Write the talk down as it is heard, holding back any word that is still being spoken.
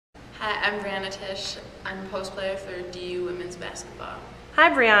Hi, I'm Brianna Tisch. I'm a post player for DU women's basketball.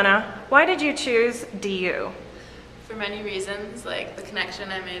 Hi Brianna, why did you choose DU? For many reasons, like the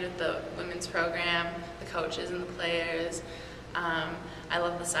connection I made with the women's program, the coaches and the players. I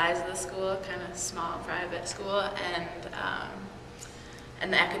love the size of the school, kind of small private school,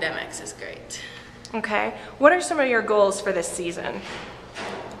 and the academics is great. Okay, what are some of your goals for this season?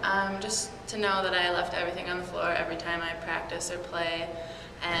 Just to know that I left everything on the floor every time I practice or play,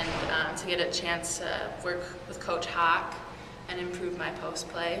 and to get a chance to work with Coach Hawk and improve my post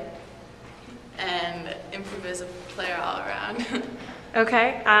play and improve as a player all around.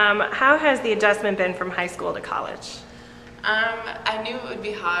 Okay, how has the adjustment been from high school to college? I knew it would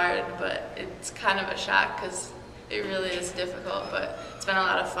be hard, but it's kind of a shock because it really is difficult, but it's been a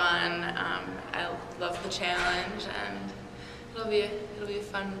lot of fun. I love the challenge, and it'll be a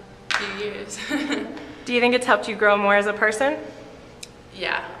fun few years. Do you think it's helped you grow more as a person?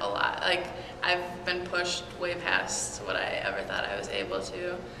 Yeah, a lot. Like, I've been pushed way past what I ever thought I was able to,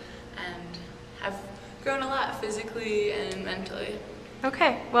 and I've grown a lot physically and mentally.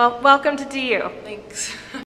 Okay, well, welcome to DU. Thanks.